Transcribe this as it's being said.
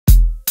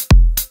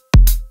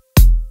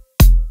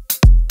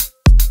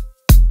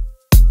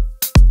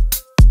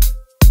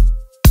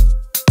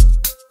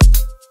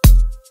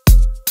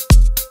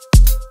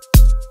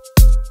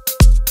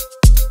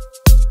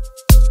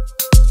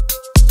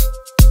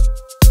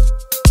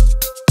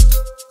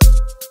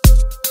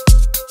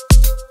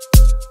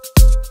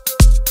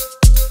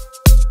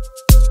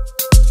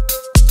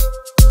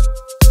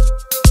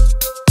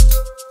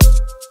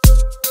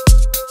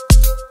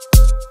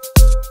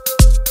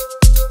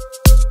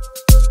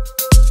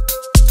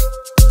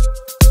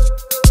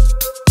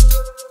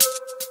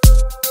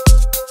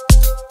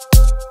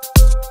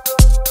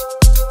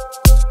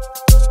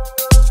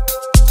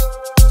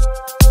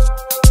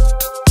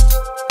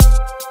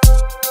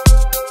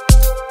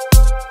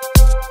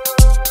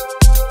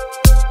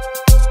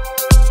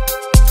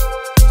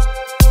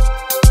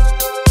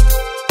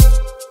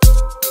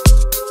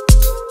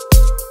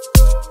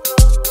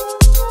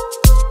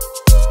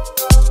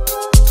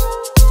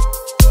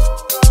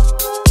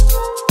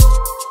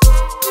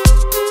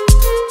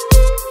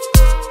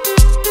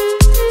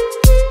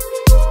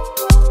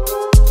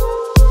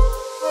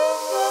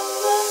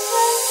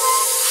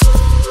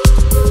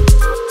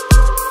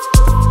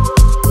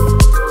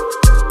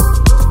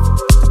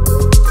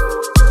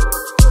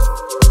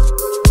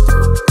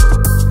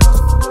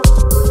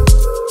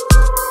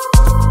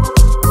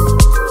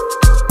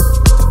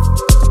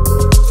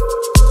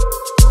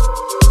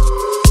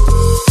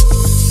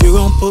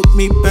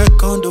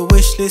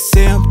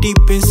deep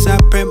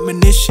inside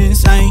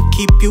premonitions. I ain't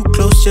keep you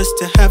close just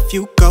to have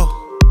you go.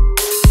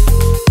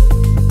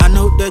 I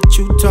know that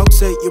you talk,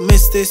 say you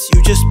miss this.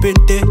 You just been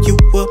there, you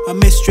were my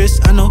mistress.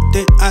 I know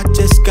that I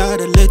just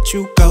gotta let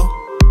you go.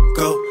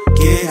 Go,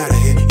 get out of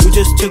here. You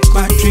just took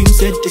my dreams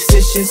and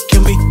decisions.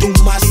 Kill me through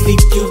my sleep,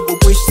 you will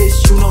wish this.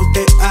 You know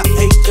that I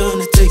ain't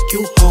gonna take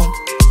you home.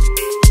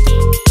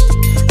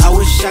 I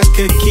wish I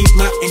could keep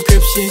my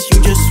encryptions.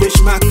 You just switch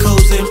my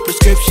codes and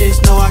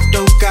prescriptions. No, I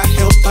don't got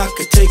help, I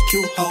could take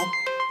you home,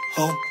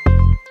 home.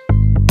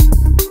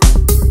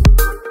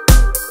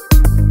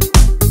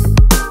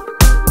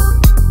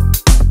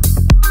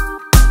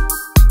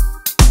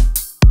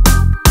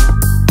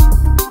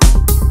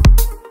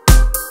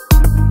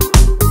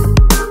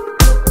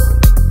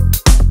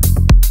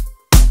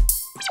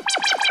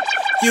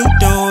 You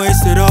don't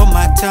waste it all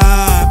my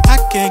time. I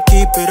can't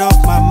keep it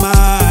off my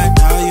mind.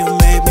 How you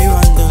made me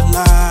run the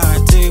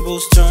line.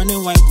 Tables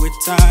turning white with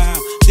time.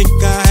 Think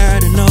I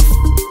had enough.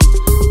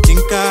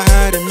 Think I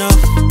had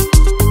enough.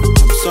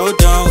 I'm so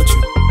done with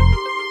you.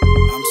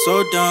 I'm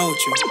so done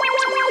with you.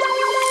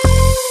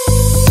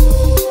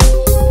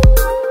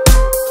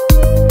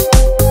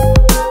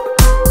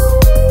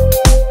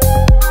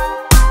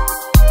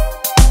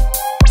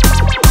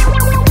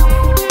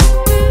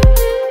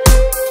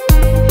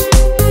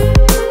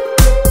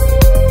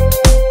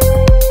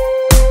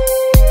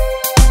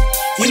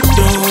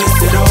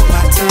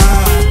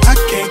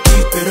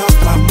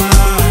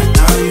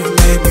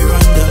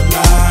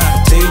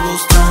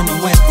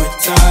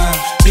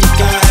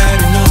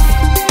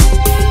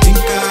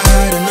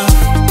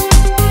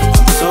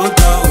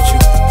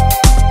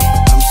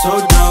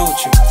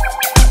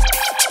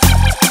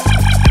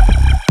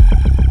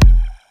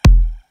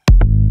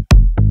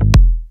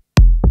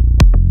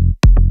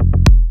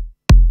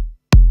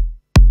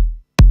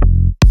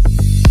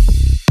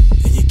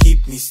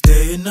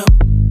 Staying up,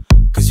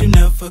 cause you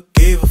never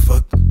gave a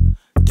fuck.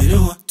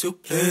 Didn't want to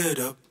play it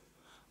up,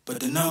 but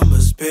the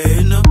numbers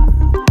paying up,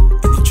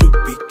 and the truth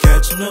be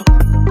catching up,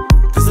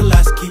 cause the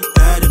lies keep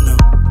adding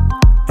up.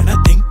 And I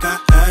think I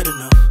had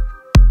enough,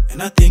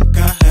 and I think